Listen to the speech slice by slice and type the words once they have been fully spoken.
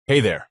Hey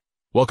there,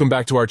 welcome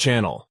back to our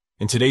channel.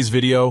 In today's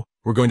video,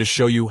 we're going to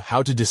show you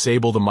how to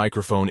disable the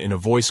microphone in a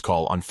voice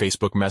call on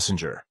Facebook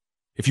Messenger.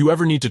 If you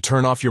ever need to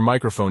turn off your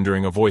microphone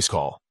during a voice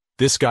call,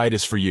 this guide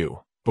is for you.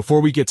 Before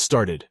we get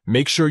started,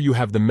 make sure you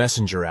have the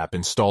Messenger app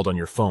installed on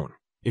your phone.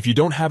 If you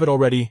don't have it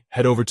already,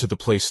 head over to the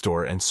Play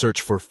Store and search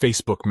for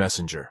Facebook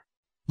Messenger.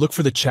 Look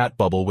for the chat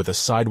bubble with a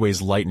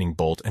sideways lightning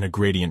bolt and a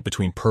gradient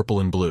between purple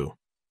and blue.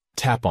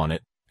 Tap on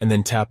it, and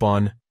then tap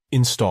on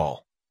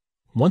Install.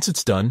 Once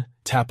it's done,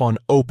 tap on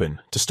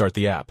Open to start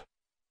the app.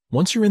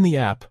 Once you're in the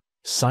app,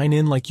 sign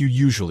in like you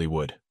usually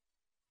would.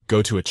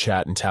 Go to a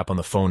chat and tap on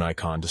the phone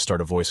icon to start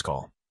a voice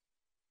call.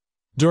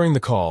 During the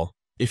call,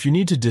 if you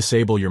need to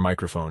disable your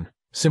microphone,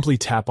 simply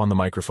tap on the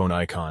microphone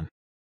icon.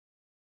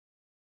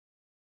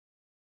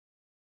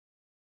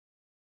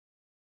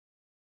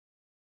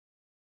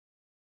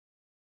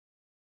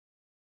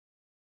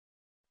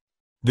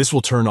 This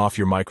will turn off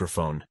your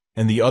microphone,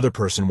 and the other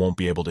person won't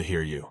be able to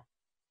hear you.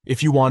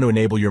 If you want to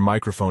enable your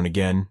microphone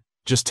again,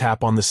 just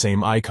tap on the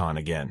same icon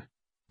again.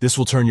 This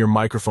will turn your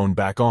microphone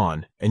back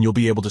on, and you'll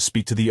be able to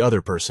speak to the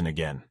other person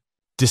again.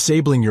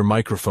 Disabling your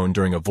microphone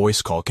during a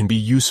voice call can be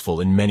useful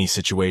in many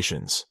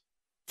situations.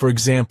 For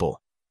example,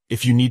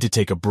 if you need to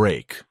take a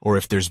break, or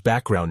if there's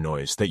background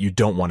noise that you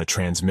don't want to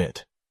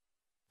transmit.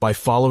 By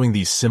following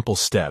these simple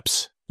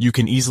steps, you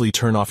can easily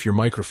turn off your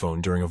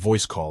microphone during a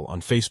voice call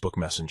on Facebook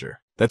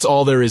Messenger. That's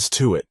all there is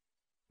to it.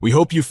 We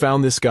hope you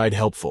found this guide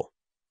helpful.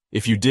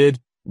 If you did,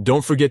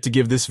 don't forget to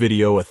give this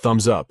video a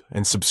thumbs up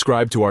and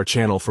subscribe to our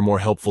channel for more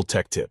helpful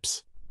tech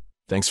tips.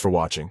 Thanks for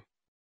watching.